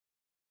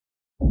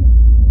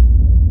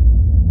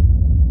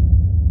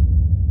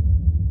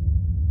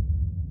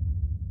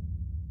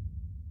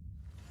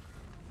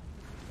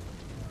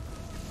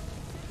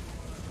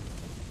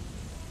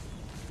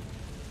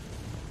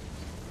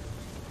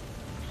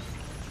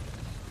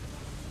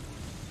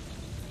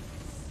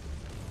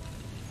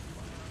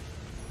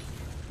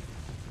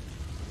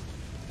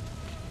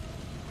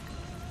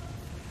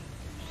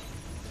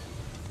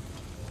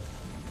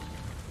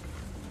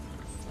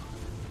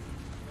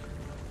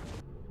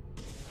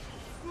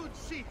good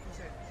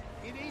citizens.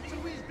 In its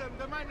wisdom,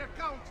 the Minor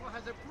Council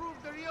has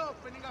approved the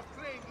reopening of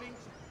trade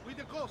links with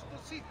the coastal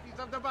cities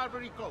of the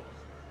Barbary Coast.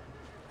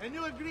 A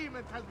new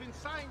agreement has been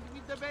signed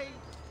with the Bay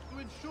to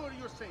ensure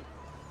your safety.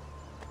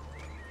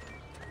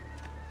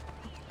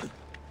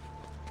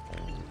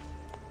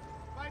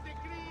 By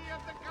decree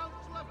of the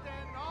Council of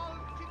Ten, all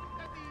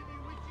cittadini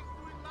wishing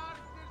to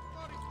enlarge their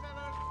storage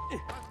cellars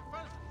must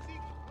first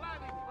seek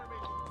planning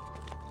permission.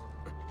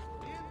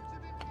 The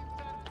incident is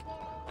that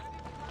follow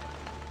any...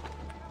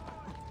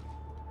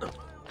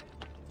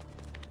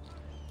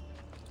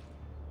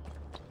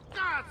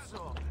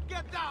 Cazzo!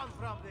 Get down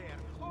from there!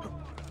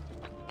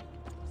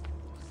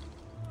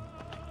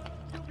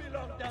 You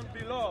belong down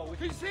below.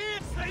 He's here!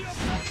 Stay up!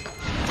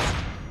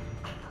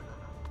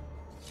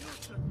 You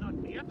should not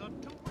be not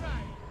too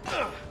bright.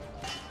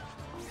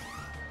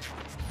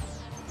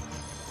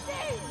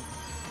 Stay!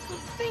 To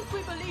think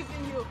we believe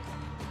in you!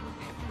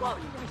 Go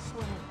this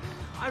way!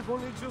 I've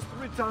only just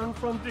returned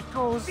from the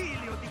coast.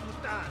 Figlio di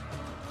puttana!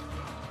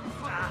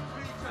 I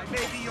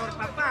may be your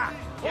papa!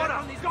 Ora,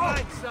 on his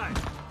right side!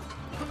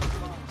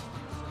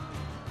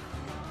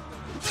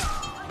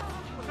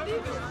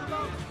 Leave us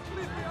alone!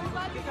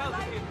 Everybody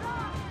right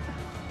now!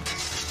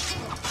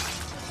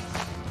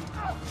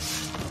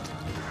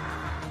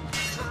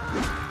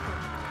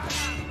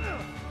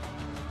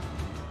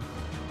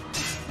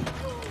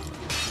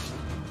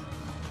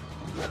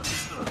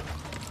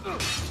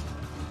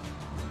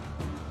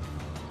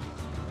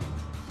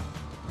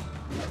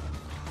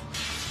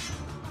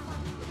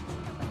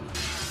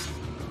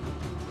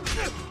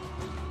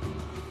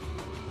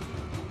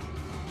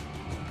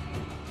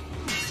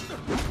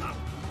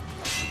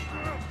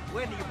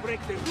 When you break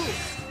the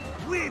rules,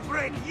 we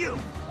break you!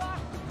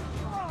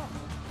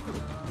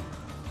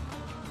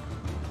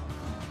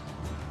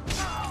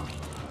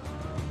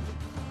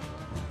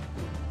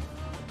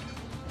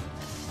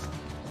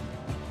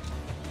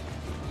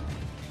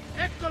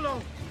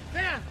 Eccolo!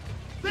 There!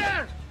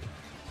 There!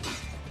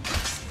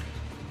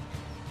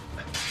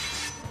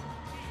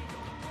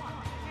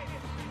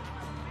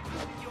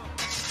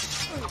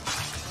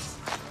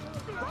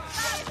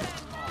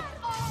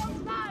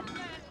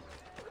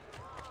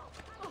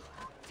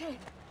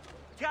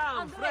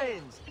 Come,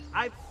 friends!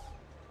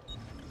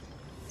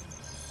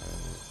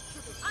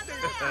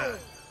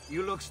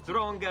 You look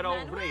stronger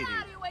already. Where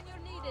are you when you're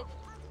needed?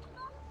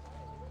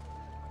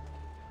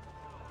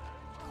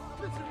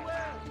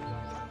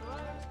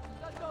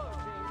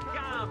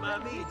 Come,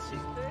 amici.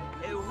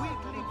 A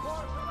weekly...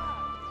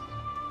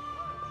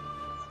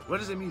 Where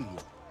is Emilio?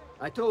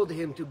 I told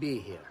him to be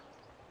here.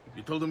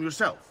 You told him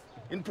yourself,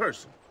 in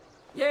person.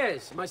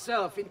 Yes,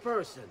 myself, in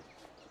person.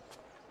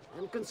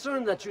 I'm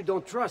concerned that you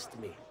don't trust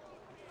me.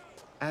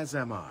 As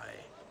am I.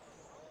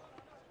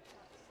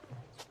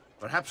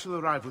 Perhaps you'll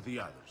arrive with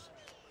the others.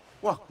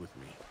 Walk with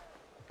me.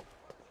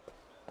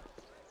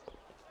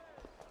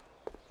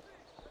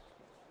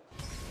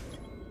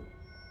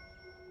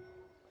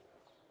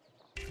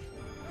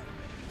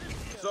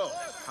 So,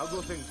 how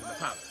go things in the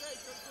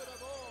palace?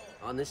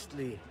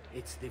 Honestly,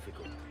 it's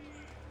difficult.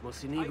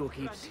 Mocenigo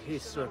keeps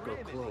his circle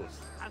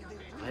closed.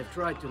 I've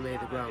tried to lay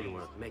the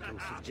groundwork, making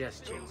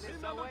suggestions,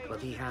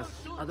 but he has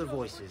other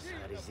voices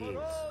at his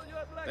ears.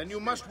 Then you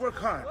must work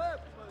hard.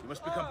 You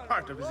must become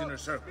part of his inner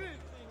circle.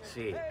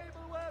 See,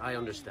 I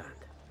understand.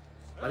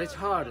 But it's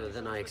harder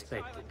than I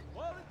expected.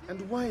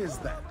 And why is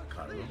that,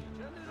 Carlo?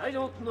 I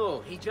don't know,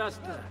 he just...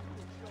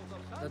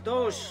 the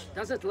Doge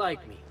doesn't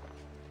like me.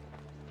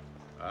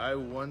 I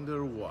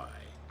wonder why.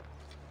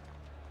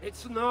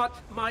 It's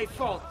not my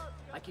fault.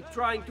 I keep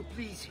trying to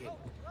please him.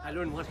 I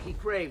learn what he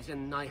craves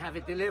and I have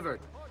it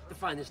delivered. The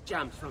finest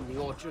jams from the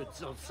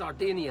orchards of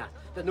Sardinia,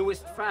 the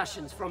newest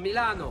fashions from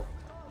Milano.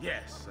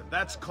 Yes, and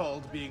that's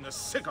called being a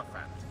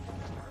sycophant.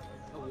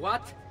 A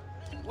what?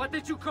 What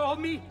did you call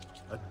me?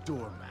 A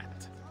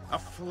doormat. A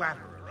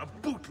flatterer. A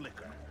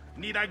bootlicker.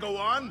 Need I go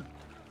on?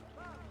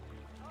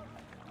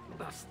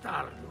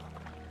 Bastardo.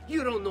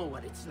 You don't know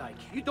what it's like.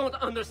 You don't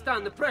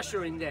understand the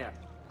pressure in there.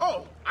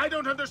 Oh, I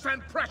don't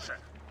understand pressure.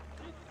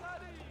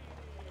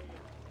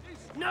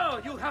 No,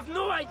 you have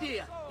no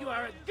idea. You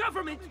are a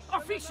government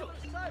official.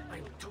 I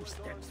am 2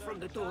 steps from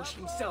the Doge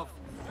himself.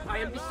 I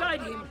am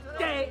beside him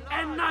day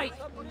and night.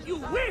 You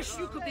wish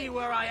you could be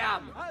where I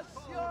am.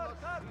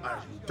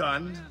 Are you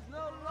done?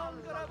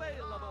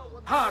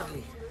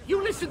 Hardly.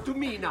 You listen to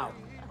me now.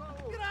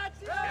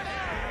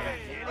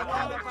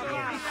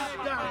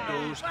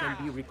 Those can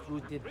be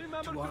recruited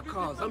to our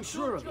cause, I'm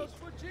sure of it.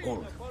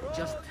 Oh,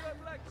 just...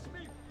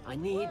 I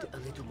need a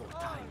little more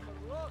time.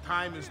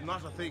 Time is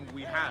not a thing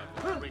we have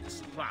in great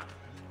supply.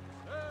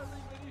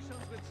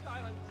 Venetians with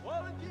style and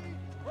quality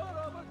for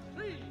over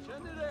 3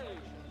 generations.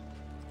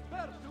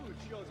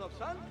 Bertuccios of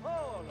San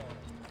Paulo.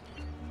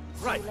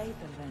 Right.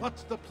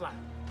 What's the plan?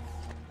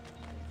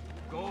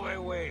 Go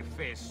away,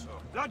 Fesso.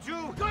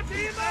 Laggiù!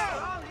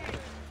 Continua!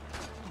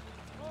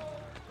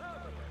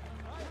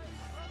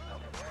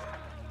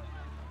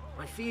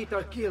 My feet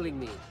are killing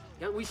me.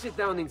 Can't we sit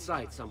down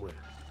inside somewhere?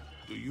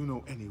 Do you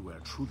know anywhere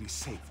truly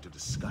safe to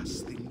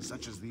discuss things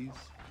such as these?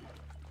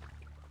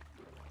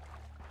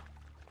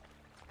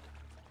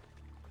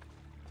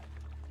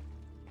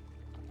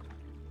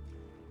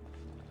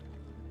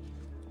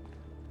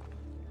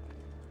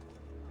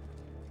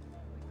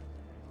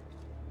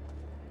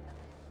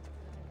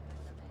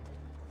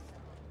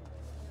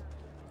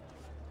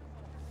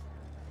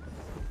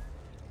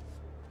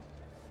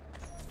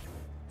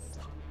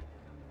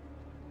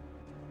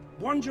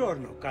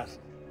 Buongiorno, cousin.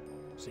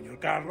 Signor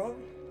Carlo?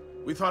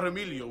 We thought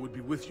Emilio would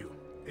be with you.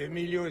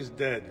 Emilio is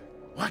dead.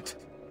 What?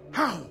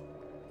 How?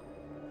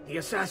 The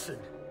assassin.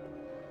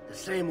 The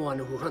same one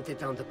who hunted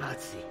down the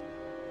Pazzi.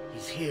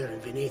 He's here in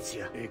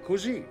Venezia. E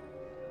così?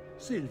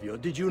 Silvio,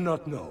 did you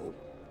not know?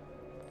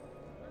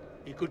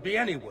 He could be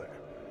anywhere.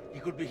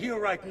 He could be here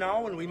right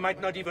now and we might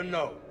not even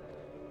know.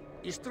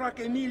 He struck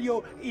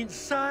Emilio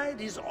inside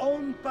his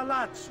own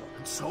palazzo.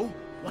 And so?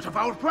 What of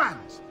our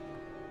plans?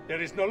 There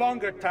is no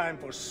longer time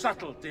for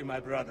subtlety, my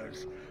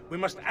brothers. We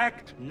must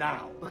act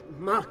now. But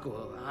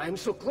Marco, I'm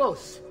so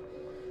close.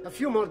 A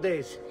few more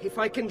days, if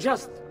I can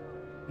just...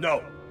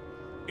 No.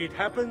 It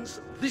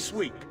happens this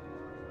week.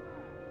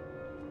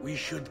 We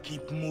should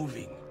keep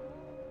moving.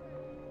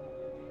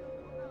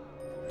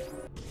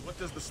 What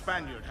does the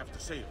Spaniard have to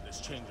say of this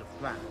change of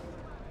plan?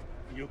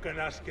 You can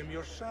ask him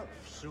yourself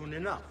soon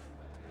enough.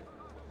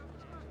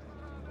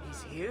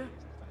 He's here?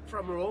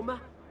 From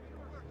Roma?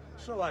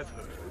 So I've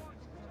heard.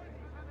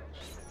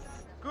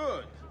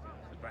 Good.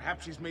 And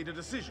perhaps he's made a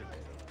decision.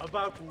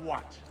 About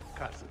what,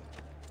 cousin?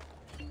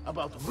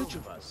 About which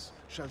of us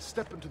shall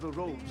step into the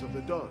robes of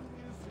the Don.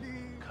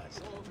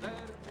 Cousin.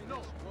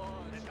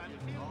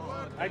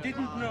 I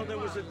didn't know there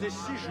was a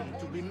decision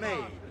to be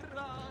made.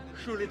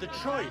 Surely the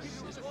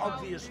choice is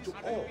obvious to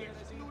all.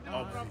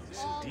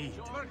 Obvious indeed.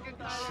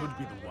 It should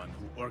be the one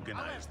who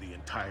organized the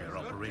entire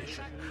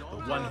operation. The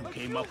one who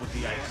came up with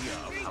the idea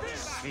of how to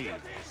save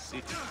the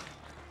city.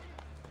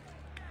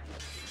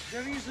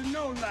 There is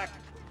no lack.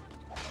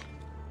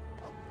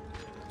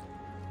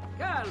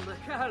 Calma,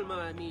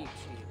 calma, amici.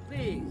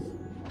 Please.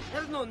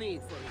 There's no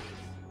need for this.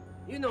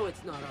 You know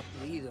it's not up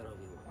to either of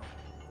you.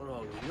 For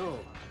all we know,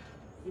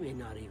 he may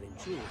not even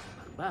choose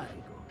a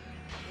barbarico.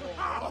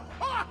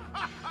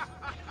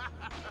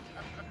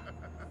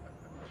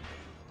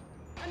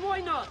 And why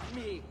not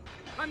me?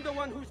 I'm the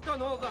one who's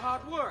done all the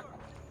hard work.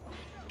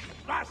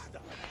 Basta!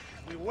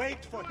 We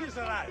wait for his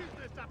arrival.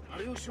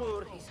 Are you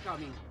sure he's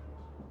coming?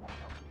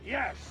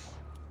 Yes,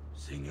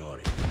 signore.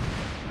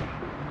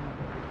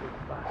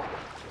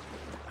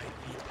 I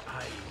feel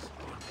eyes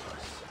on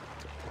us.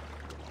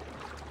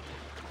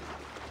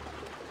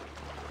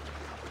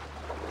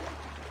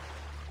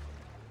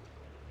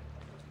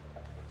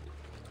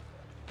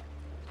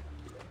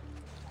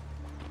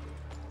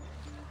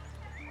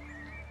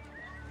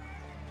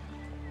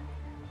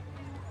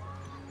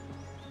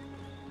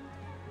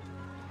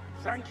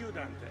 Thank you,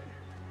 Dante.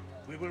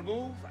 We will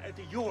move at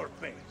your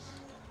pace.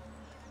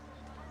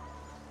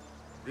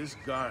 This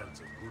guard's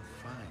a good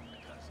find,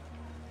 cousin.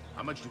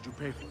 How much did you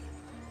pay for it?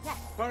 Yes.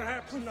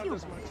 Perhaps not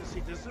as much as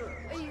he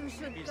deserves. You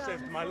should He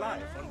saved my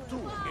life on 2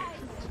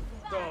 occasions,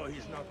 though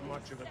he's not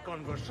much of a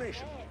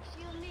conversationalist.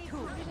 You'll need to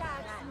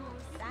relax.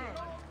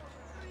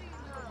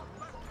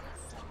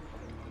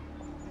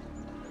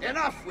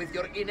 Enough with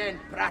your inane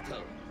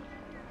prattle.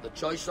 The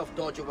choice of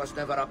Dojo was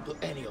never up to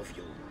any of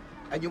you,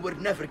 and you were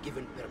never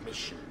given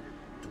permission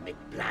to make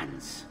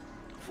plans.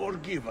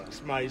 Forgive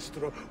us,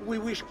 Maestro. We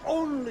wish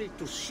only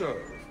to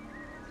serve.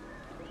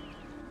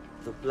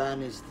 The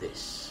plan is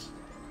this.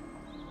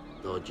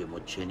 Doge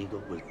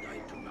Mocenigo will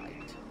die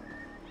tonight.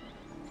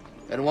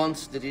 And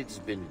once the deed's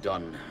been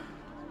done,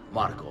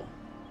 Marco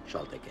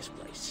shall take his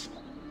place.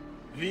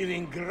 Vi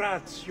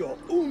ringrazio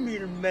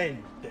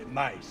umilmente,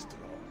 Maestro.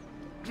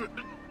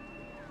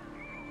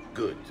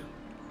 Good.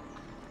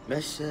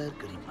 Messer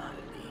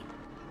Grimaldi,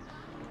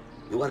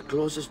 you are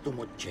closest to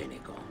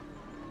Mocenigo.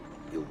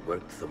 You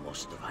worked the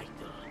most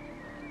vital.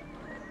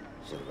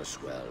 Serve us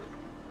well,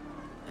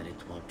 and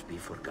it won't be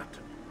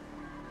forgotten.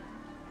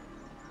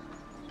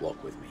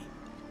 Walk with me.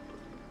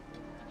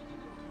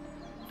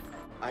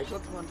 I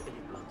don't want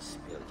any blood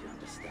spilled, you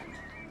understand?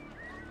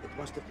 It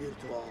must appear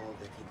to all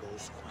that he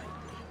goes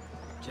quietly.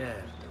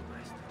 Certo,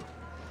 Maestro.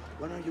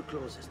 When are you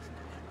closest to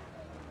him?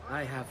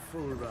 I have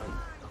full run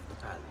of the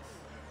palace.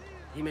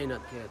 He may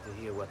not care to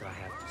hear what I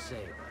have to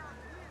say,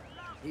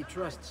 but he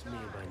trusts me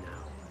by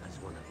now as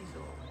one of his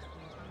own.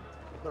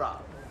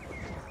 Bravo.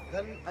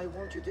 Then I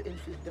want you to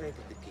infiltrate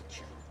the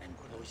kitchen and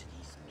poison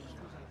his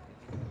meal.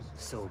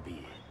 So be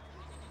it.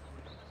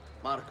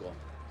 Marco,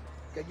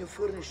 can you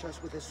furnish us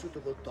with a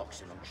suitable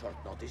toxin on short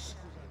notice?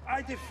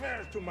 I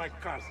defer to my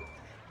cousin.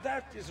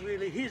 That is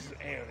really his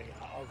area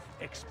of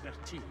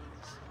expertise.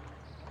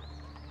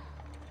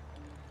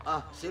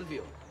 Ah,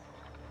 Silvio.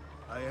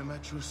 I am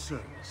at your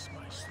service,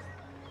 Maestro.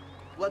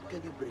 What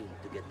can you bring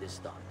to get this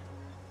done?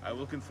 I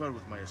will confer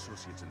with my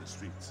associates in the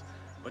streets,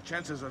 but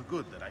chances are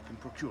good that I can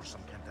procure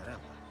some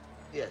cantarella.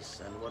 Yes,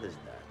 and what is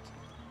that?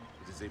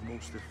 It is a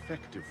most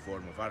effective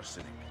form of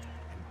arsenic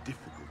and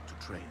difficult to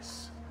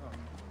trace.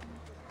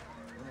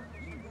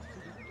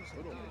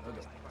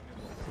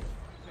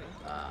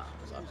 Ah,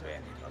 va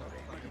bene, va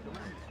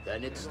bene.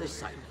 Then it's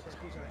decided.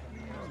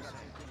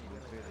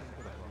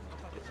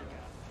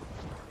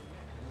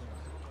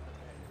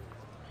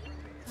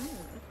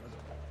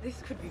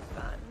 This could be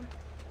fun.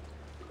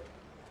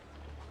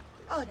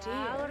 Oh dear.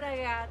 Ciao,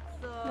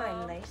 ragazzo.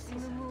 My lace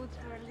In the mood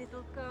for a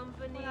little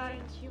company.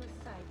 Aren't you a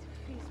sight to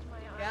feast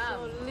my eyes? So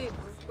on?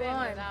 little.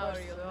 Spend an hour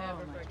you'll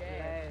never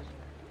forget.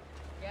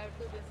 Care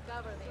to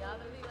discover the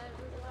other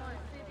pleasures of our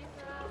city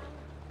surroundings?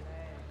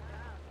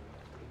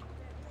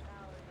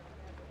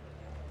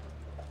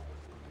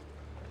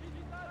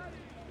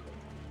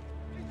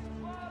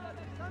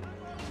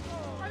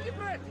 Are you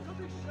ready?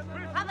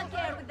 Have a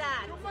care with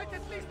that! You might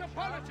at least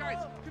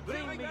apologize.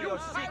 Bring me your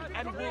sick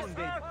and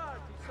wounded.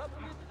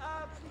 Submit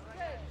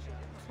application.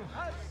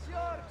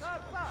 Acer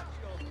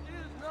Carpaccio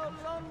is no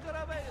longer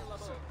available.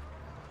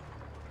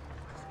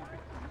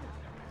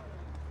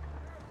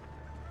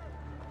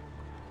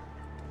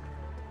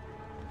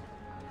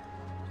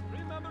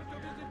 Remember to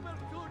visit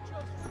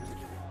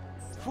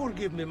Bertucci's.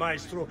 Forgive me,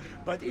 Maestro,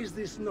 but is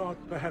this not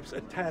perhaps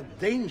a tad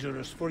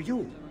dangerous for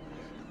you?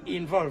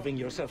 Involving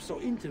yourself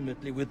so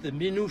intimately with the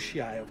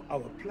minutiae of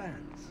our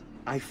plans.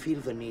 I feel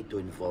the need to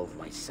involve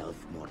myself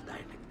more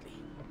directly.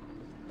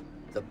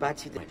 The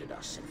Pazzi invited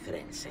us in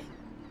Firenze.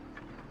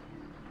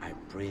 I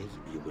pray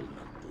you will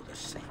not do the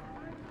same.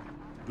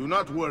 Do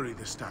not worry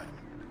this time.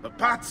 The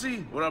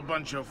Pazzi were a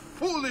bunch of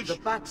foolish... The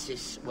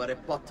Pazzis were a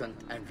potent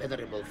and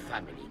venerable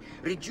family,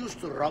 reduced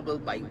to rubble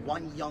by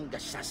one young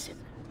assassin.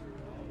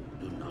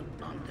 Do not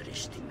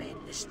underestimate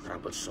this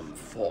troublesome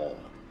foe,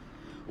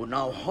 who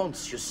now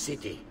haunts your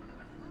city.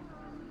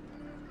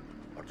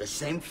 Or the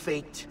same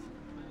fate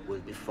will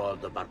befall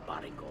the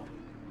Barbarigo.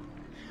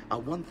 I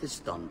want this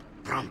done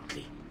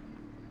promptly.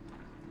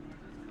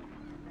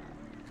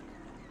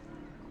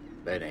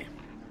 Bene,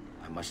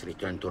 I must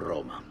return to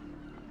Roma.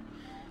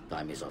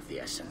 Time is of the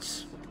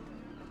essence.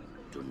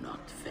 Do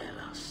not fail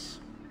us.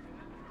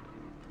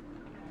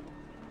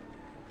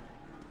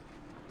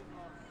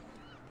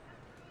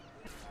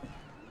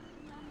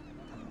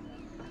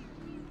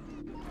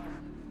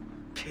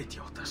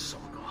 Idiota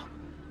Songo.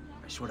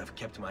 I should have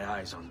kept my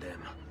eyes on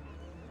them.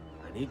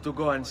 I need to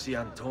go and see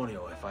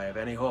Antonio if I have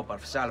any hope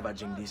of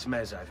salvaging this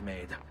mess I've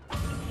made.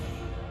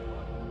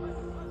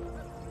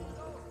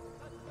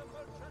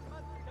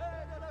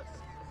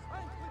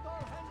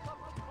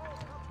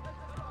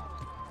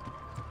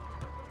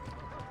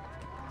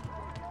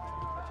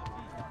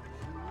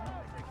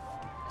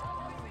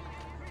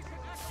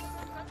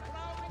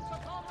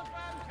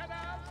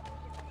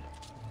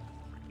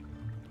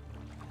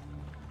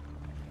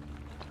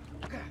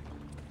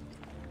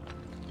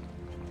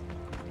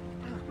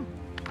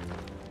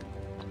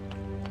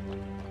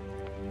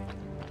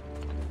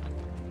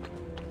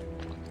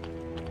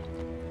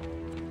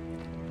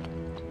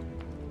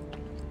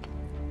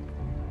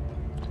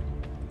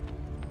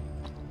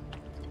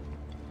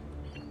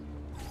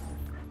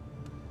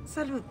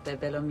 Salute,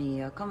 bello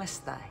mio. Come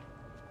stai?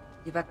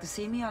 You back to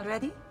see me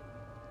already?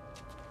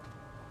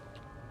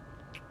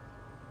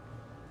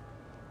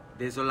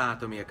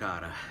 Desolato, mia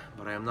cara,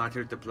 but I am not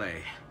here to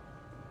play.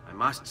 I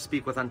must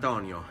speak with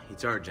Antonio.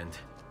 It's urgent.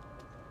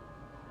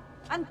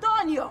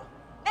 Antonio!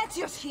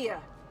 Ezio's here!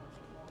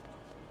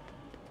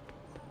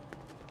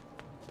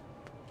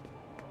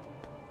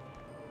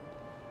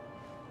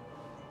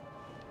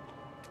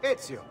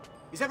 Ezio,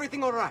 is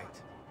everything all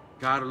right?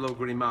 Carlo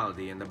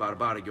Grimaldi and the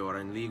Barbarigo are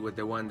in league with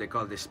the one they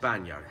call the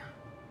Spaniard.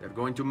 They're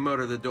going to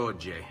murder the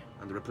Doge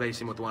and replace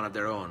him with one of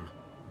their own.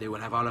 They will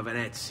have all of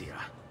Venezia,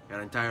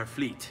 their entire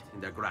fleet, in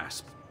their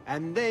grasp.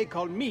 And they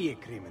call me a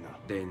criminal.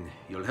 Then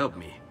you'll help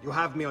me. You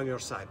have me on your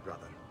side,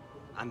 brother.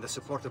 And the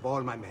support of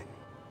all my men.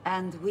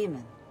 And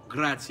women.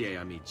 Grazie,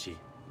 amici.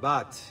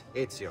 But,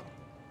 Ezio,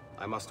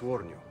 I must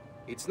warn you.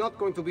 It's not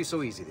going to be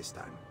so easy this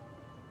time.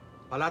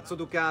 Palazzo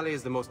Ducale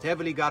is the most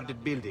heavily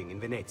guarded building in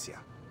Venezia.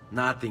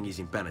 Nothing is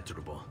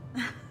impenetrable.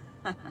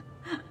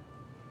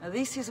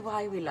 This is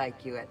why we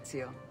like you,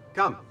 Ezio.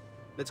 Come,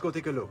 let's go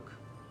take a look.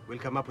 We'll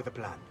come up with a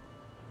plan.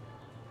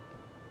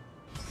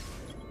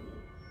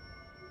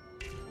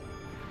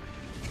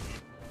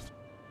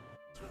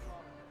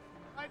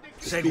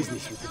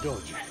 Business with the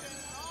Doge.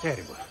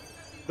 Terrible.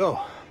 Though,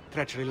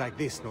 treachery like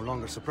this no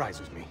longer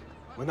surprises me.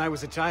 When I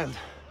was a child,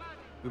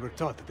 we were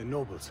taught that the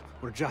nobles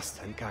were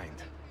just and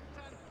kind.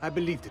 I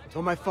believed it,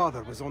 though my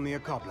father was only a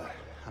cobbler,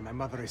 and my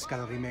mother a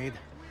scullery maid.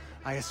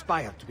 I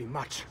aspired to be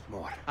much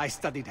more. I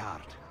studied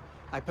hard.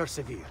 I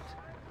persevered.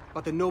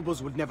 But the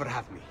nobles would never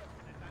have me.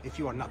 If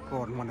you are not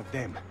born one of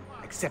them,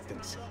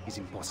 acceptance is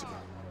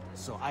impossible.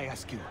 So I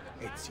ask you,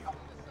 Ezio,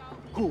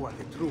 who are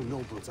the true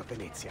nobles of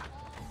Venezia?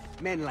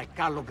 Men like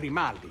Carlo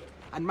Grimaldi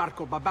and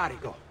Marco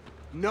Barbarigo?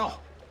 No!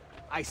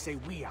 I say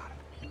we are.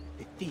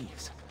 The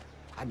thieves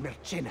and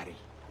mercenary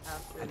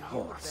and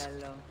whores.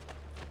 Bello.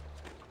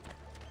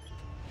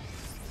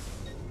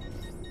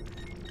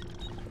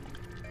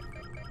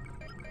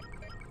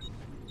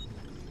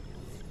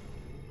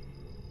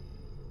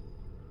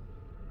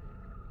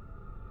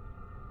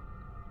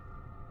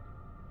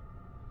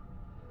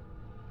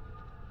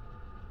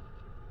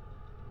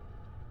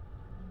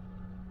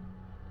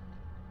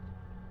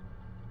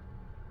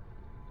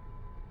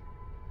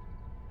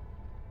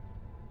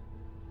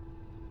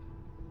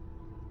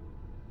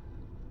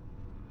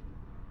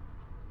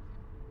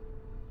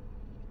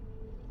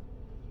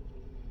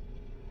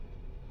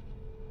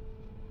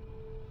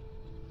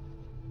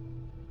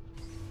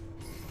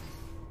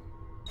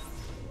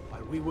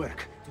 We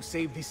work to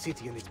save this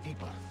city and its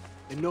people.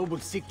 The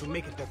nobles seek to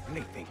make it their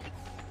plaything.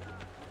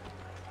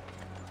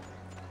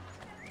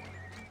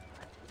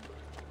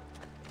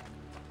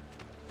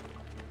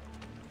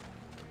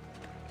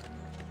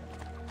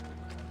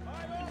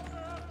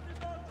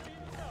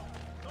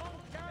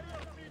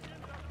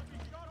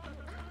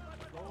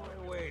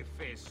 Go away,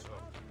 Fesso.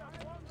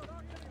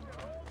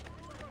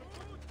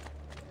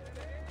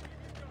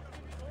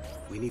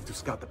 We need to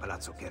scout the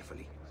palazzo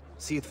carefully.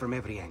 See it from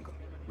every angle.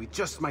 We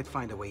just might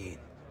find a way in.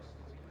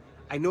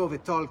 I know of a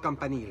tall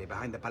campanile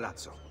behind the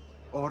palazzo.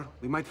 Or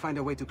we might find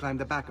a way to climb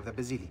the back of the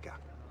basilica.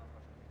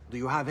 Do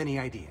you have any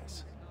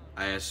ideas?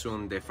 I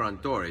assume the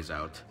front door is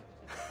out.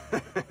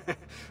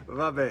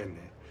 Va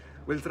bene.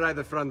 We'll try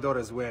the front door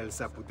as well,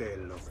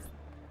 Saputello.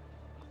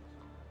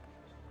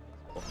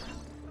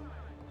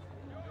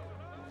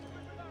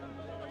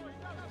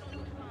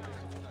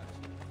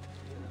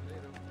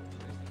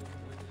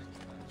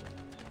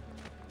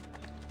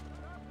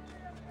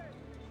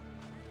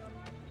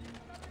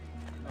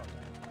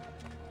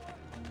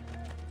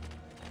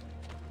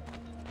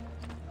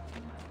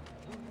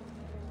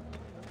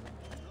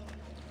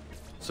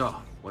 So,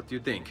 what do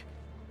you think?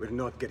 We're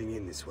not getting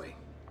in this way.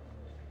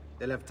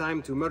 They'll have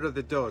time to murder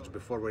the Doge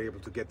before we're able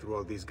to get through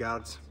all these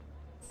guards.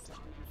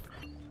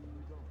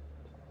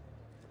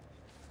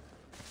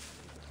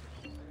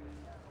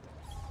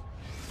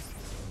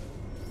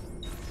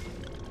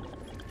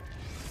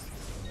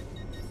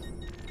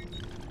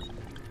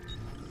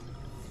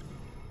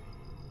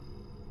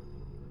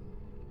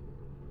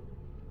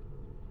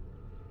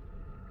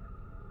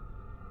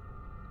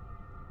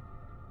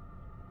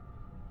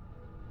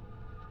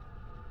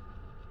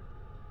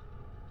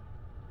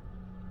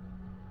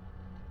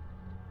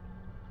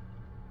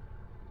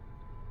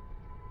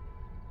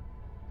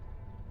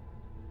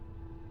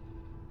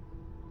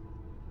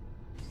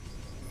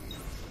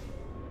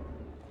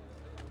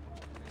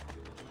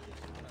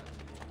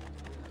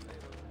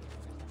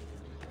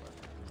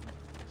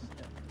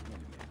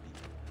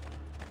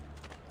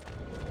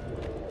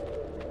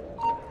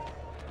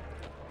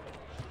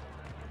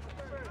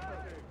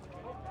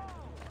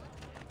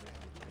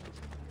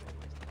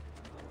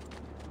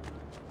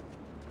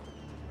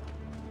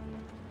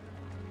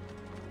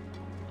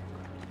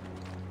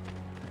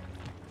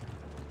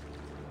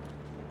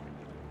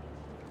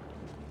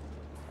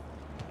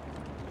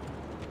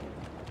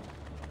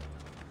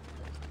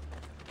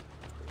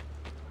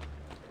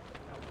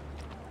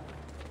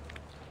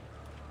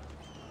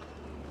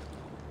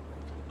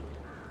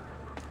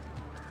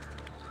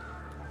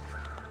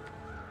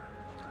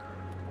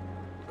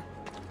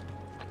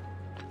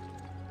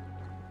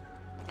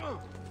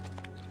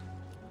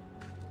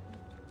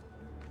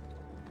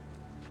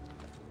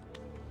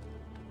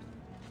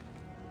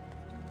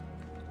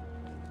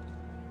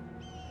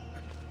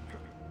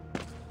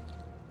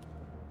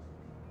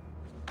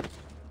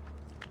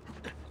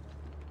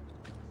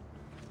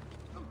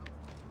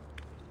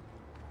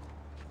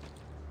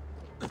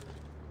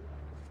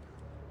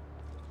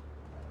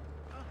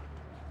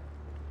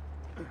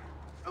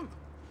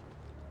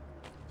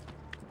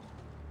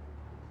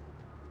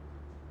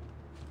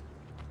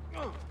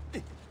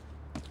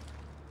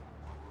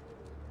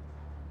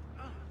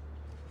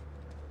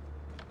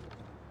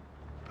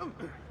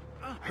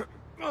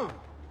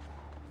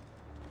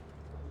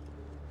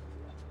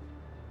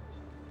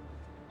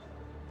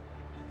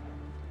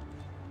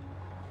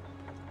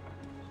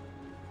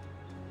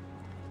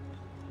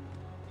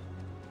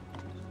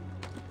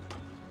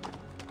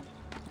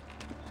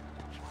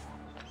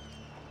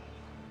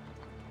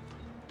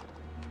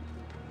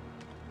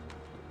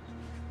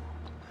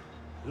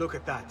 Look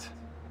at that.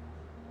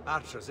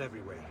 Archers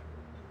everywhere.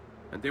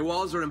 And the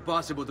walls are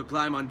impossible to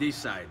climb on this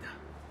side.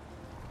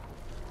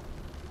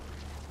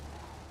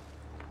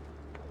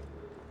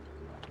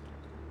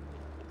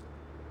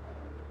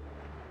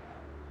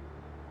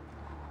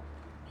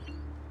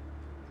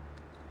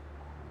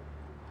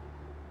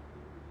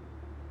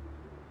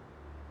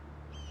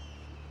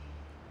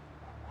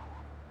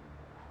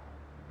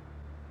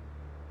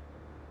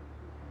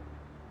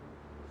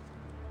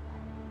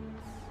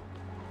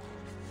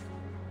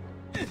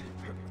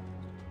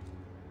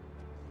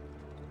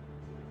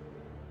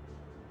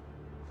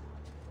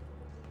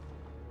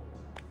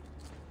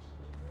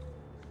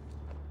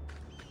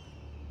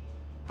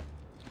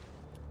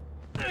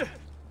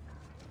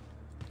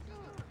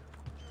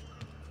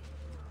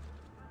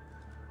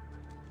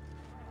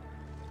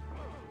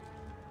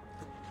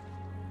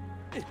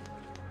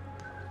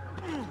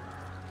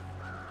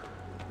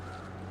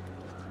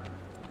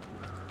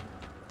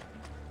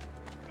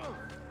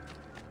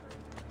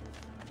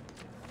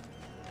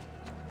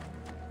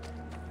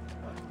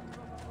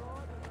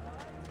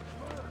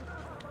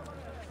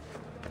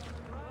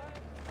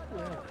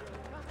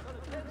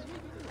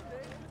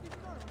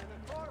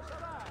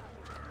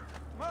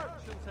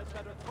 Merchants had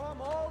better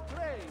come all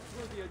trade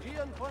through the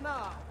Aegean for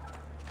now.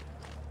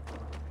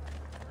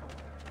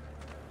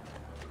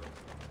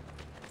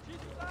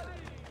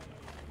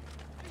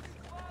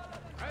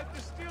 I've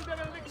distilled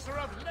an elixir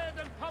of lead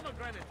and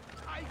pomegranate,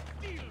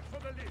 ideal for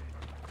the living.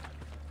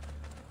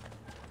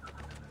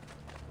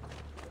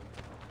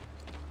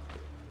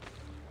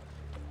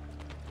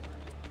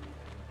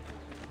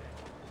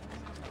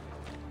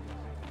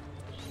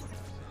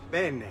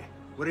 Bene.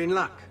 We're in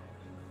luck.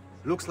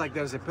 Looks like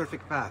there's a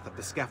perfect path up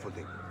the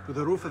scaffolding to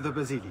the roof of the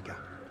Basilica.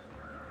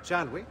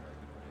 Shall we?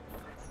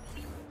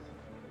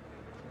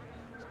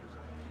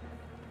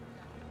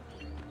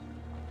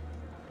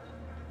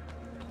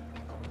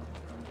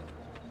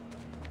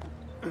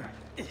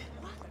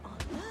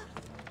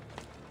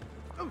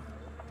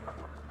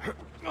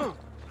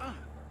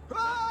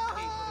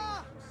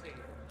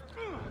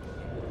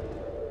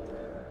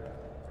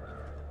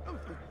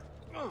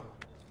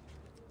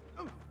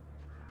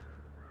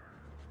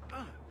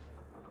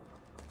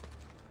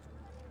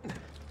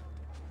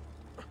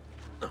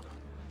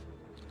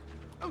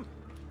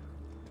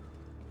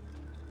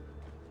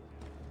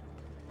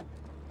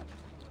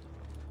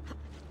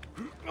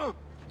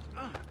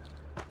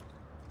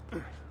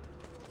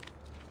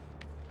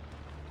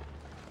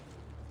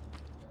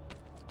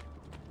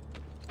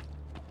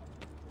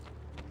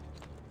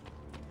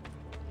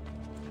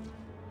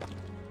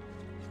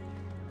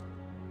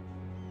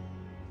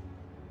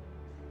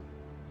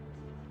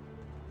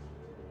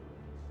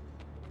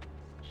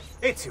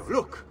 Ezio,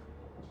 look!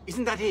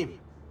 Isn't that him?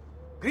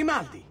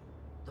 Grimaldi!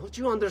 Don't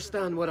you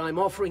understand what I'm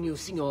offering you,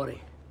 Signore?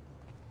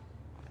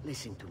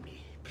 Listen to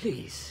me,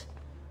 please.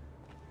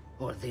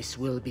 Or this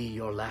will be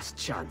your last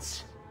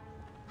chance.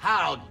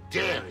 How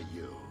dare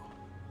you?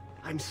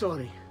 I'm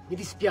sorry. Mi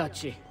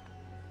dispiace.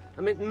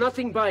 I meant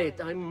nothing by it.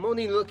 I'm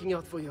only looking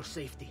out for your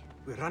safety.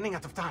 We're running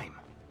out of time.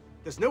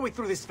 There's no way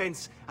through this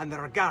fence, and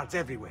there are guards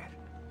everywhere.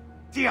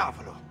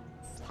 Diavolo!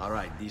 All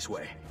right, this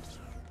way.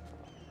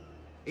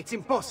 It's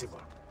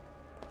impossible.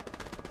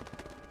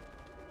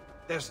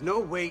 There's no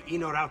way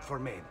in or out for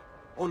men.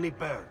 Only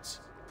birds.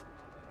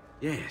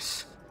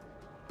 Yes.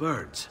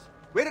 Birds.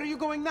 Where are you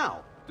going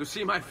now? To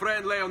see my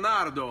friend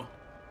Leonardo.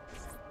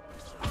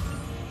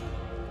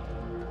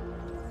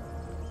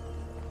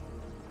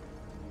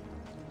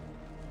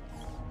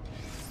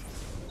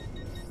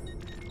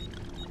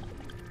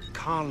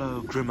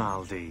 Carlo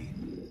Grimaldi.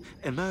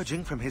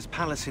 Emerging from his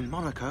palace in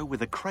Monaco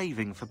with a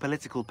craving for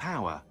political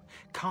power,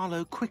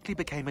 Carlo quickly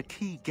became a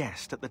key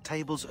guest at the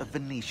tables of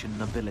Venetian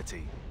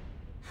nobility,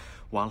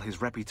 while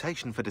his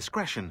reputation for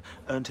discretion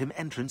earned him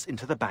entrance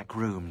into the back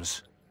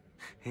rooms.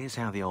 Here's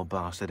how the old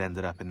bastard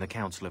ended up in the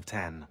Council of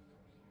Ten.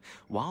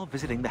 While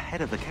visiting the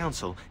head of the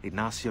council,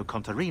 Ignazio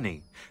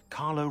Contarini,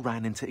 Carlo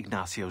ran into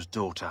Ignazio's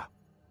daughter.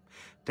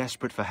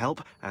 Desperate for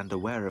help and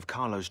aware of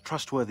Carlo's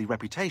trustworthy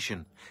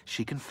reputation,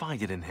 she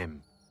confided in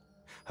him.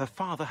 Her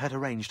father had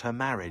arranged her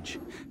marriage,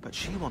 but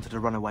she wanted to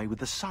run away with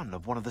the son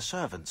of one of the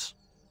servants.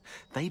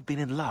 They'd been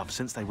in love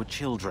since they were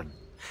children,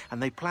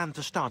 and they planned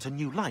to start a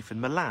new life in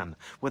Milan,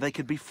 where they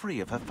could be free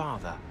of her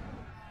father.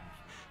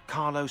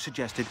 Carlo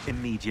suggested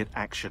immediate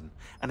action,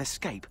 an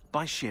escape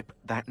by ship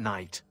that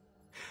night.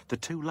 The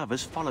two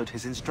lovers followed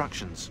his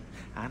instructions,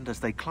 and as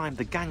they climbed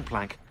the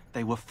gangplank,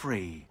 they were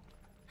free.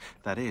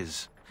 That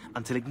is,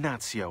 until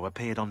Ignazio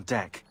appeared on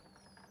deck.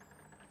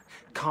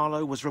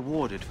 Carlo was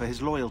rewarded for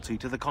his loyalty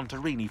to the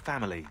Contarini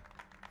family,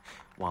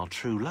 while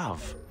true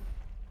love,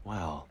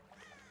 well,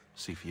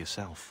 see for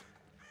yourself.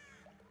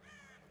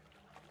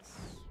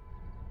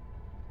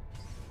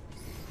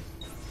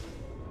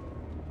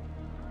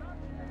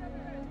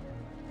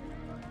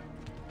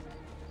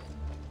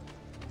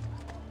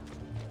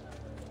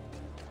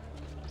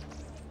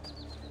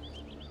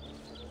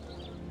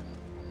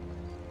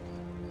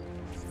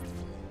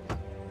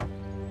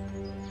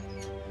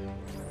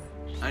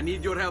 I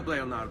need your help,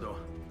 Leonardo.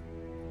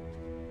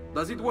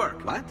 Does it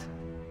work? What?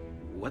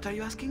 What are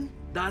you asking?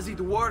 Does it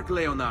work,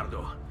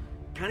 Leonardo?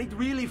 Can it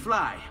really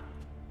fly?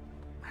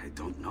 I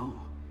don't know.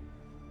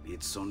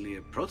 It's only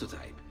a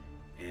prototype,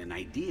 an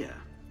idea.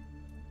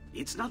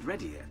 It's not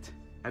ready yet.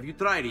 Have you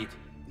tried it?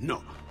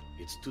 No,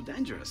 it's too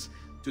dangerous.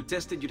 To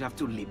test it, you'd have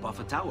to leap off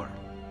a tower.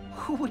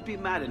 Who would be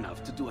mad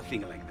enough to do a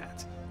thing like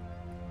that?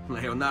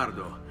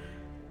 Leonardo,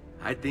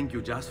 I think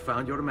you just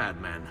found your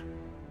madman.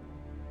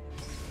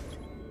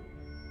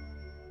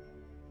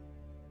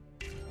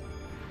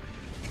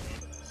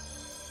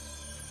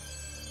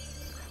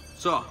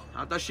 So,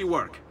 how does she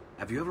work?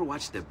 Have you ever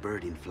watched a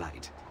bird in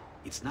flight?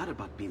 It's not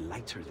about being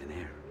lighter than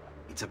air.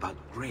 It's about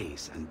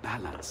grace and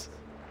balance.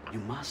 You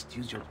must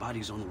use your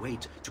body's own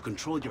weight to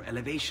control your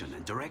elevation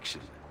and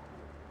direction.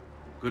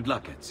 Good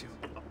luck, Ezio.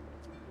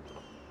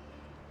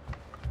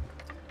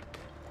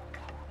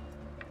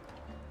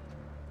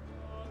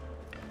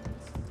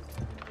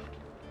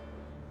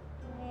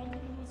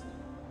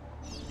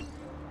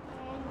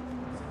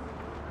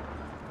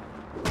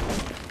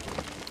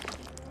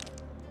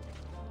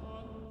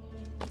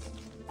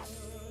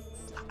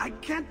 I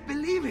can't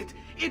believe it!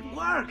 It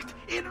worked!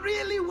 It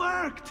really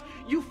worked!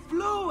 You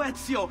flew,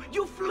 Ezio!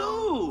 You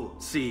flew!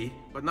 See,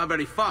 but not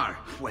very far.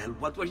 Well,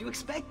 what were you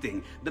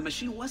expecting? The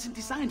machine wasn't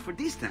designed for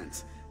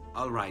distance.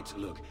 All right,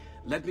 look,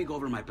 let me go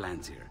over my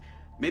plans here.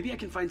 Maybe I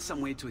can find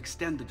some way to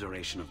extend the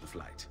duration of the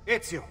flight.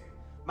 Ezio,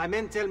 my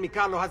men tell me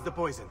Carlo has the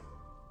poison.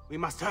 We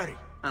must hurry.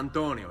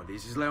 Antonio,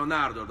 this is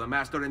Leonardo, the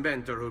master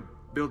inventor who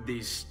built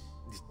these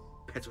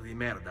pezzo di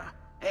merda.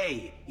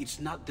 Hey, it's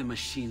not the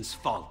machine's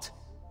fault.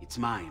 It's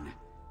mine.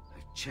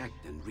 I've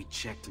checked and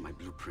rechecked my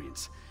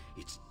blueprints.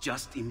 It's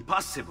just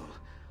impossible.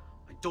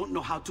 I don't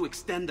know how to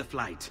extend the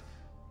flight.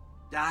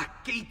 Ah,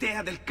 che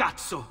idea del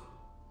cazzo!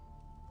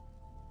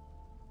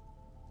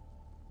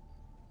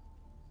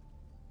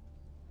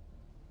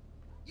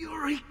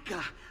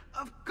 Eureka!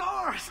 Of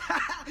course!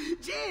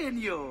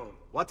 Genio!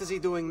 What is he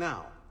doing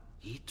now?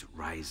 It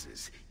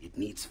rises. It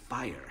needs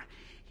fire.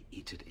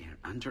 Heated air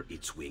under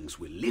its wings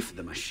will lift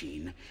the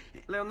machine.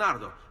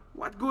 Leonardo,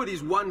 what good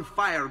is one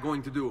fire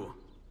going to do?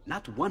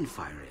 Not one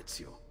fire,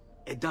 Ezio.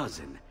 A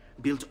dozen,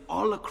 built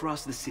all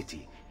across the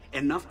city.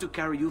 Enough to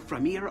carry you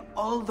from here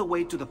all the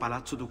way to the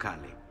Palazzo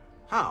Ducale.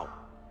 How?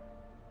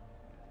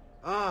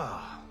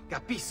 Ah,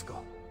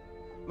 capisco.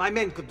 My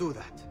men could do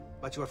that,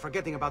 but you are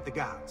forgetting about the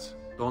guards.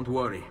 Don't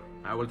worry,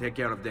 I will take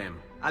care of them.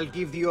 I'll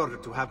give the order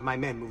to have my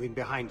men move in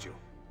behind you,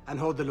 and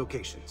hold the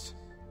locations.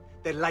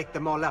 They'll light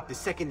them all up the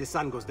second the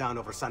sun goes down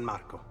over San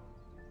Marco.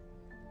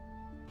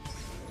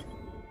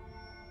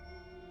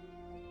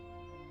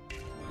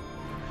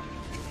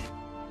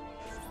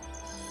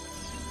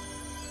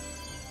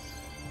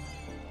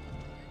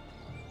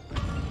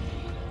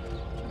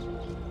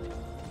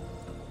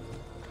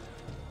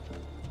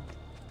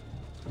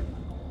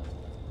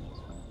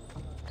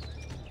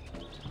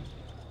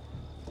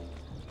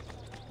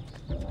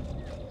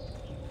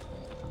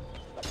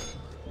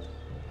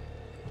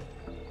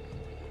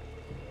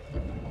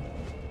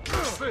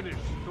 Finish,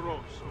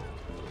 Stronzo.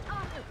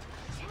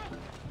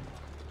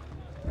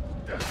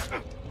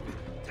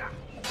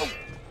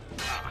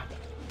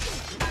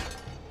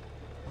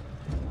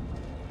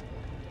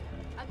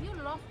 Have you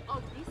lost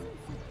all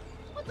decency?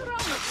 What's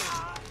wrong with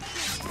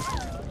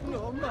you?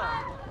 No,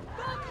 man.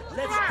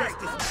 Let's test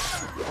this.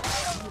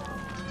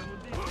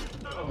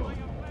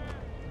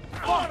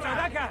 Forza,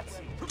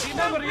 ragazzi!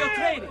 Remember your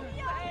training!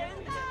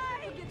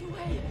 Get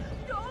away!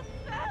 Don't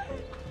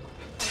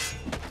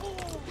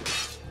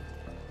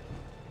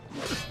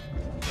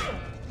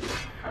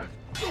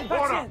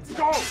Patience!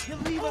 Go! He'll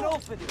leave it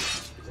open!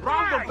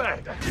 Round the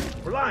bed!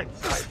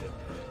 Blindsided!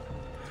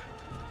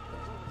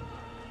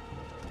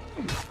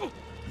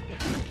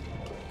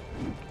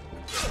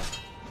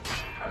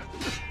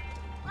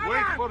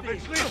 Wait for the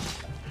slip!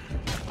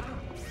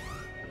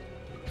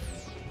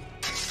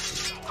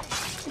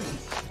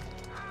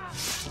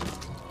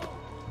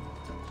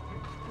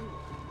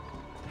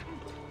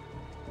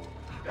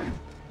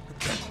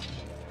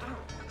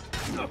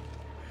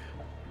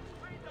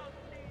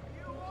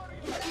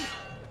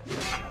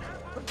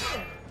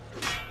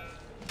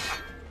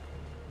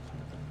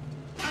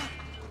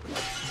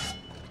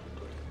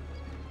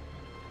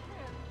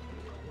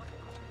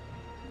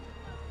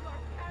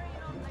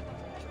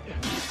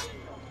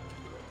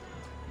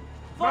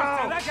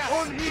 Forza,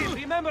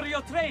 ragazzi! Remember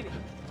your training!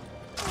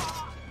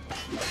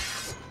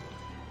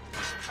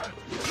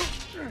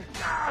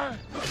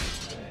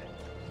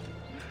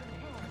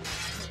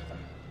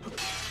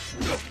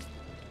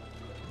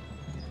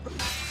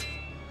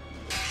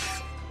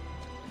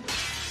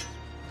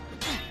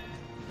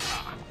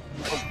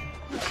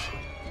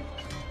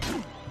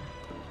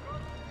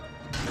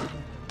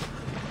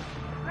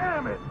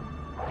 Damn it!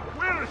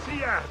 Where is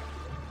he at?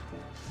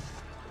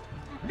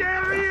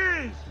 There he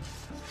is!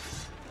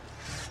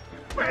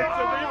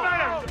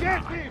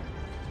 Get him!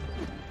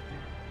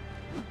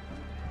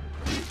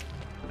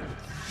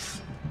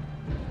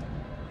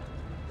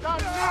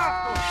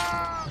 Dannato!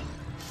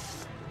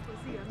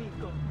 Così,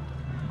 amico.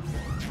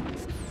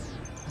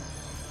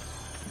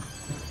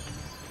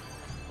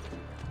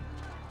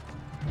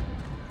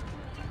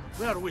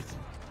 They're with me.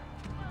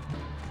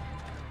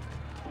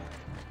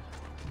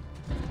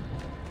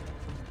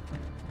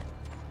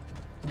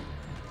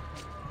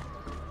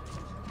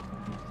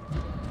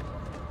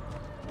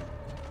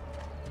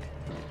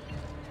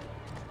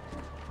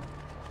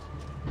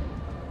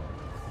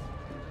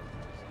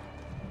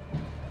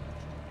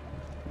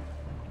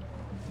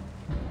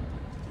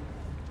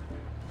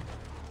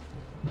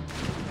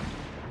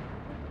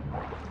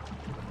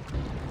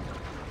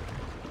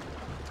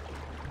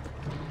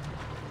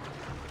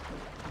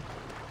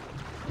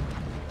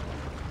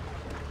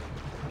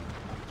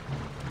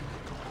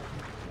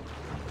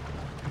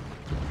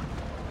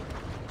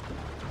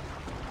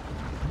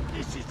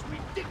 This is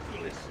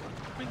ridiculous!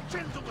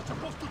 Vincenzo was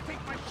supposed to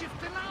take my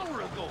shift an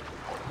hour ago!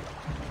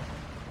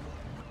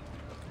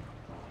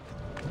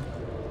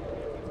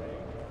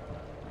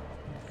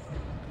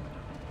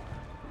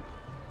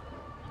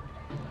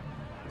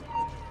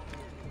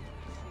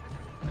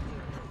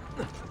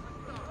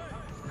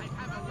 I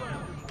have a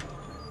word.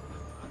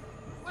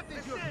 What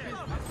is your business?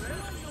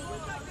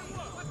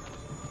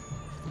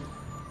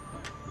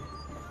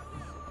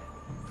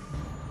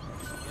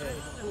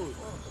 Good.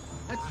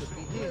 That should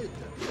be it.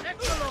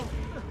 Eccolo!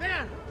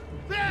 There!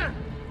 There!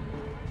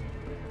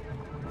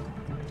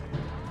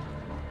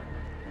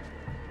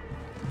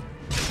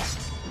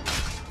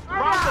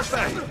 Round the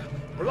back!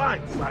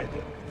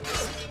 Blindsided!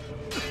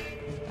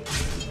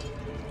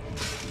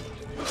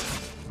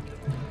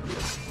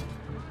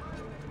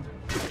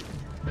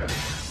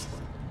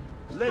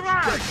 Let's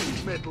check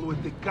this metal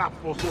with the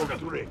Capo's old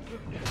trick.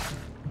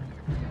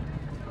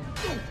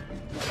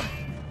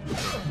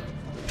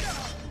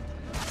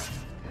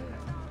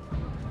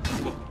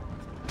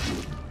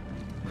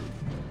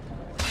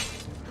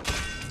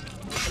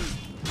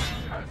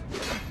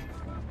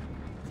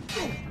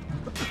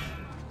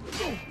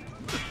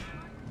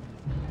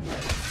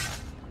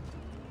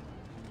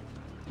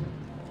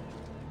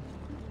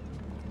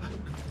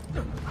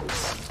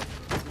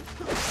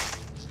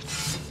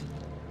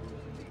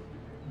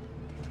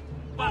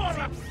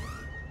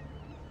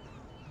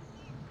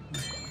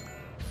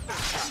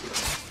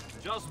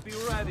 Just be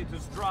ready to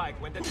strike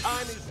when the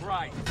time is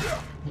right.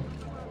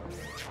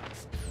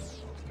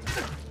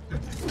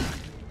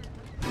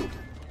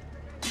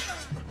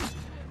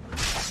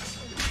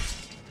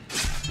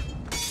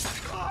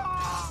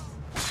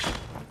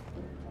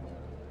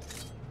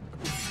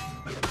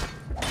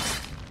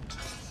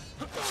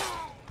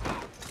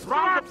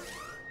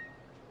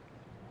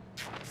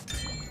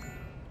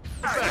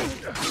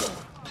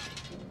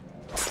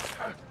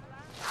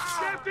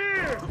 Get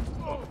here!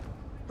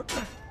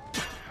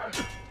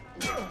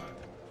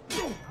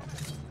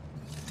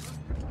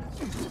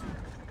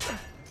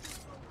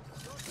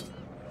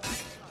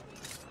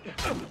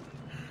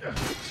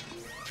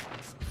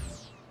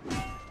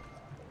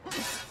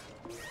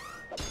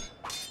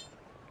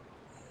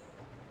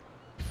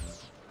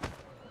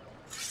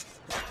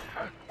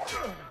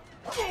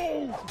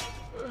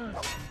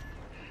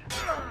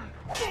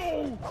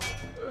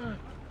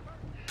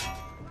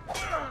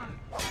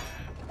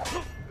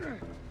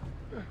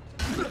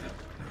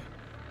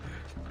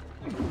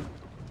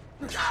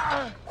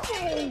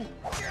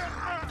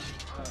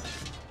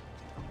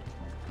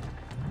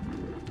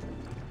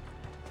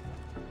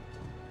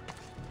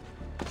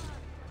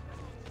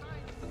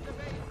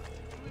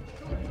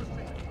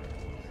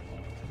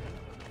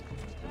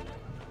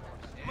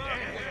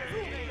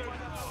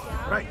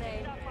 Right.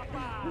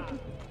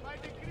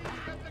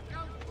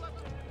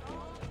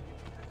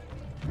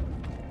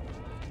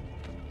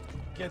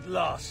 Get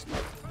lost.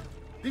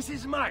 This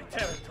is my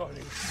territory,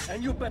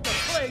 and you better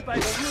play by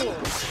the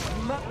rules.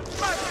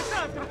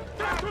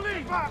 Try to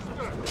leave!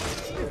 Faster!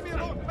 Leave me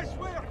alone! I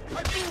swear!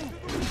 I move!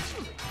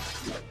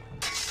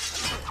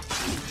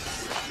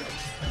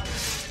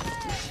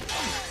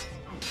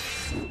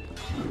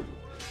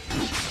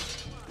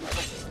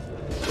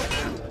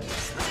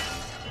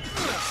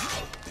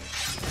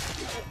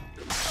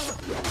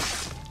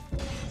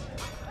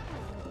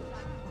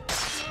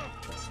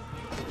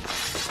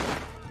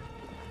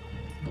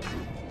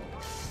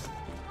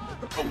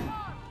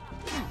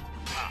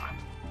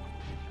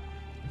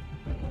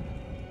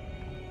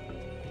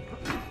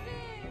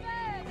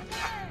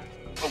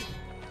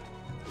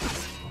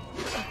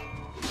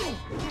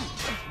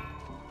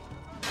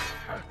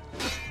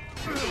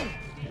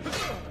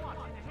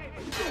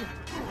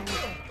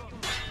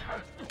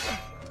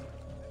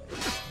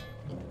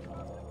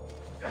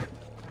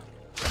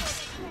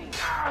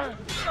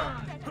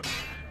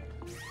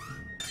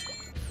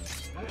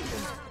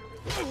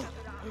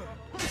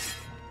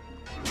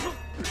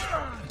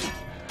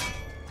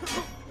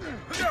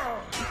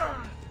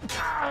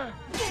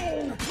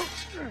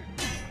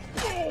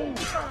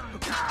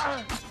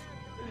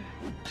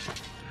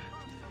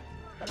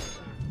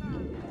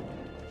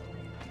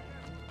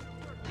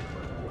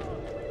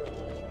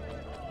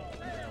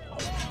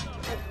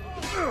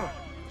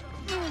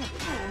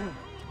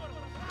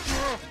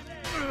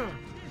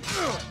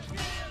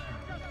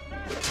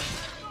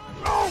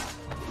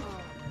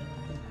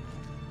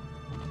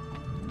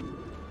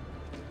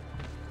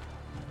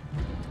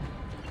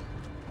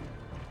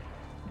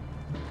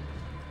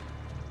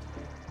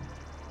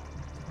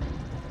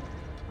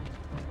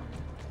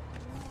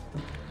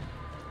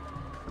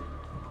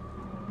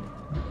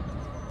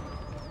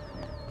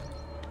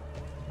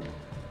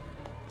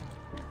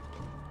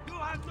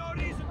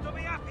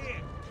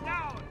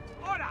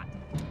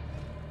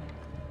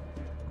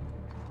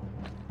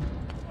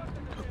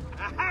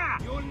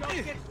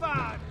 Get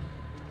far!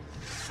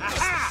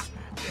 Aha!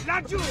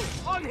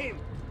 Laju! On him!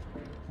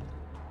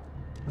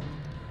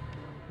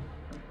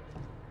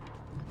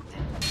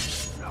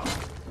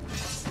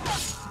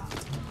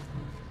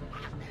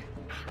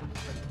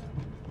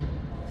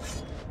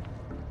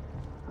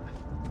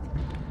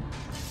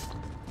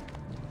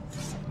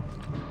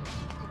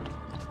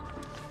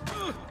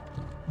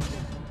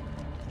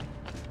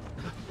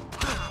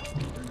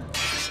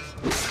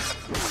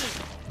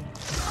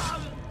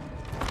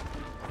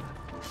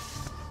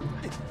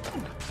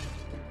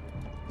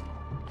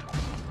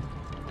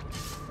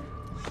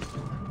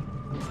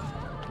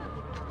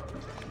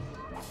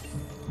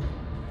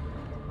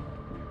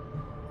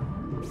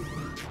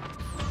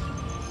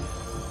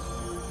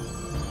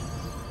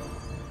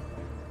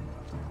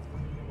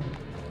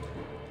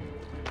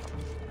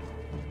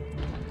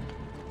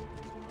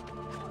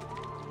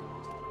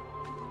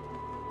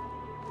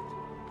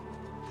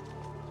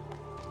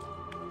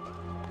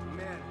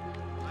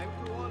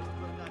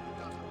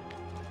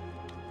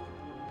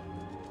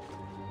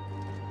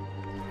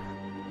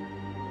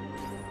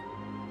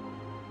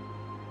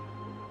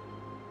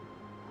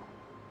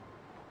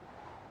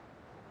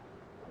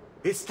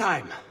 It's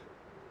time.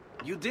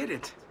 You did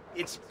it.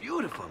 It's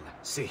beautiful.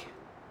 See.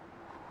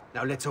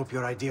 Now let's hope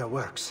your idea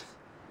works.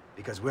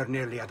 Because we're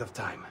nearly out of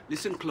time.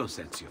 Listen close,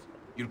 Ezio.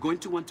 You're going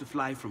to want to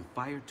fly from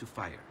fire to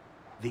fire.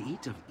 The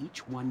heat of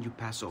each one you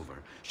pass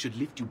over should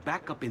lift you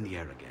back up in the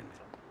air again.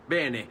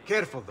 Bene.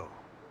 Careful, though.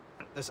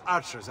 There's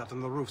archers out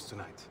on the roofs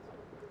tonight.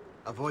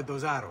 Avoid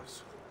those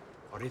arrows,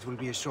 or it will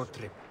be a short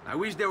trip. I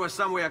wish there was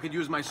some way I could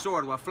use my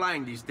sword while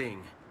flying these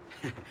things.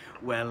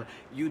 Well,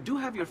 you do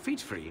have your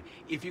feet free.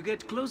 If you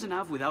get close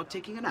enough without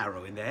taking an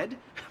arrow in the head,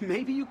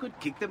 maybe you could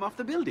kick them off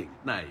the building.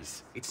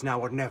 Nice. It's now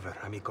or never,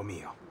 amico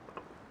mio.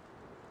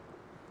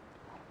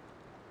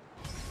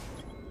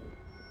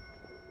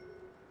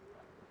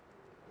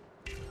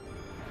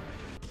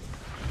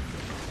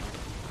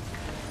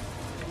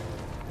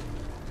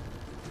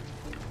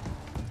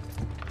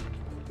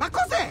 Ma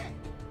cos'è?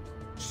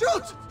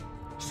 Shoot!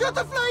 Shoot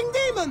the flying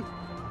demon!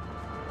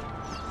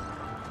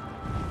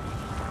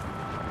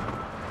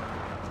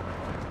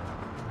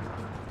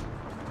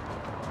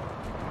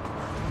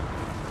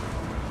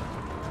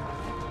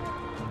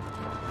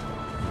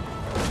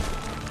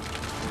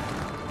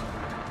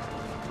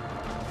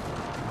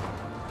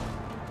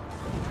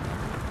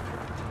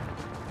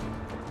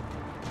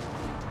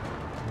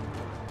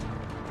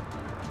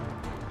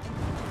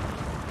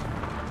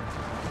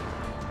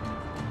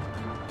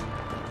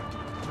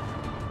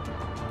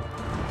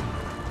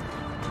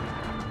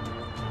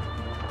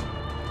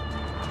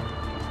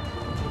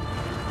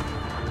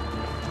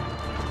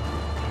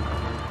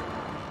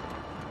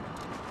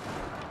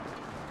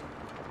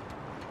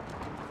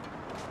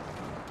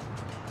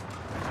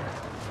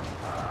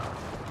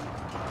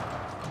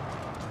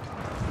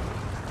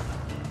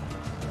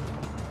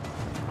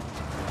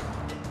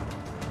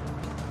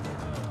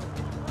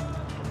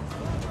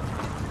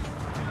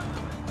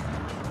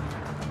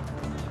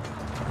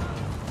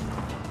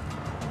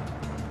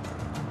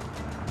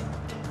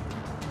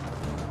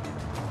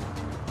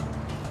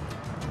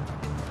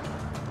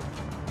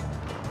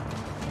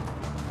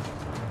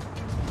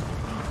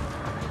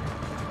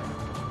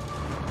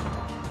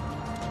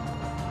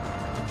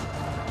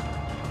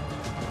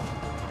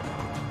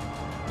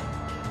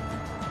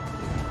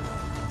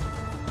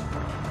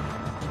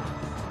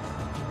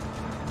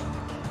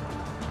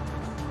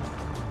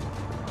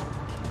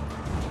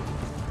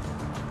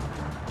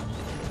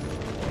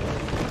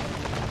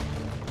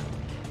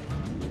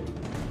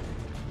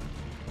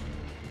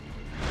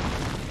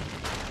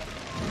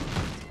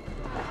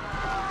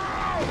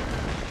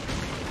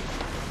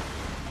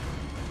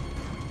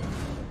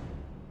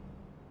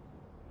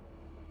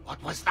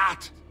 What was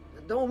that?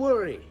 Don't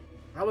worry.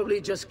 Probably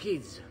just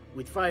kids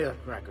with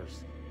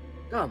firecrackers.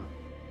 Come,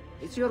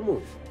 it's your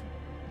move.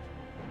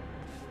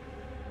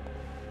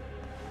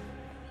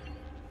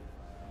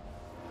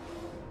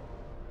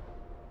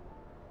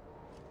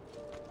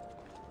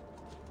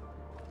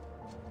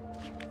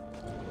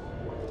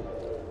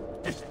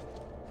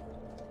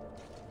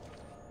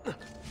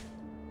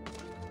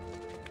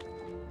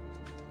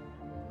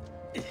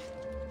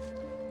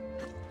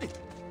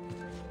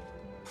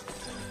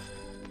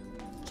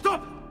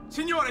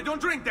 Signore, don't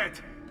drink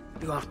that!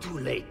 You are too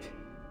late.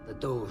 The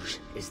Doge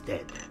is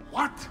dead.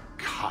 What?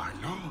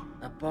 Carlo?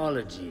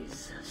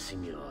 Apologies,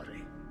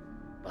 Signore.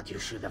 But you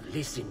should have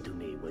listened to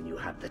me when you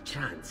had the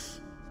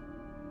chance.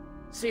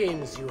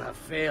 Seems you have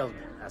failed,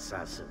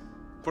 assassin.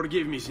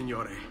 Forgive me,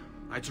 Signore.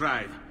 I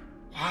tried.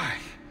 Why?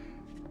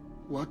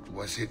 What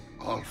was it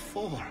all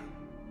for?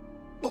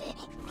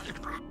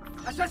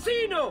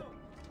 Assassino!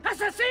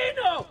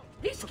 Assassino!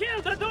 He's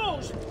killed the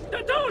Doge!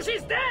 The Doge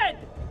is dead!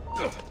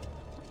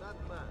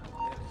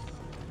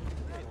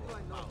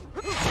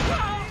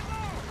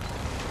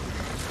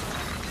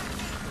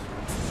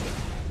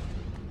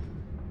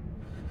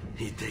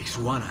 It takes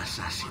one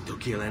assassin to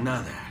kill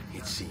another,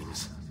 it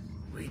seems.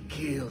 We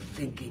kill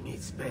thinking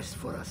it's best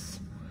for us.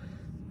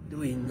 Do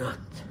we not,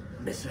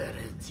 Messer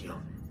Ezio?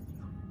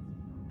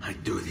 I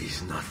do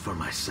this not for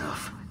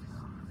myself.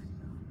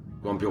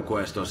 Compio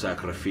questo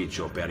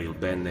sacrificio per il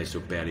bene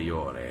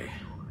superiore.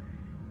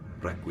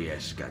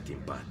 Requiescat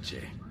in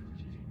pace.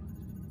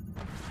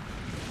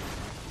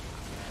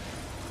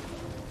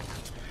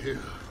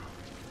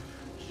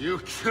 You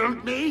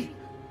killed me?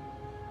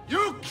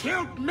 You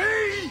killed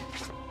me?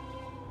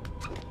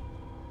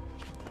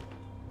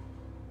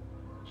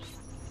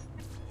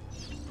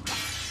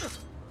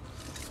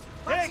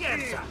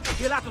 Pazienza!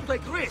 You'll have to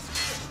take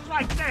risks!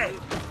 Strike dead!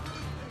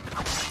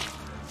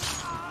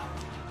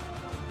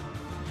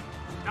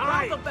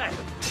 All the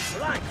better!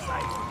 Blind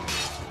side!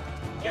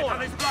 Get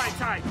on his blind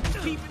side!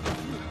 Keep it!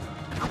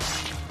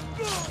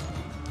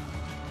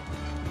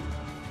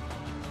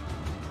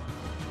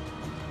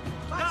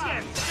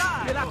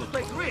 Pazienza! You'll have to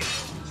take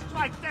risks!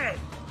 Strike dead!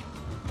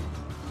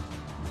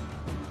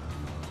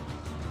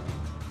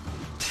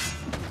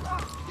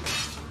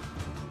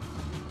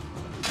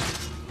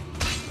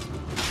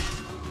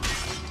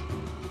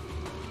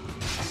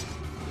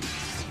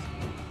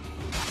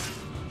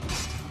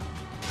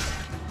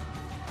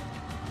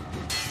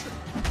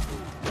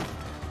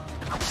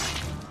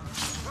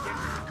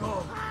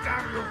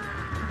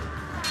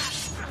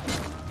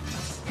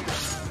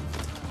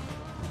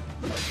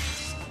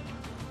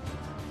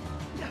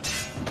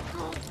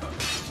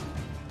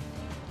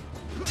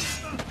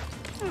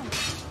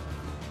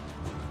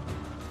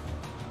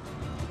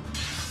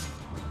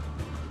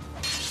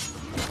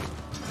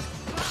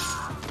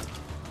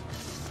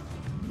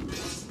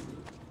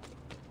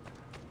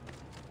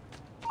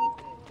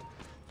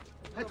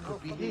 That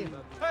could be him.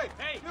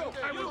 Hey, you!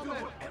 I will do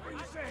whatever you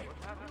say.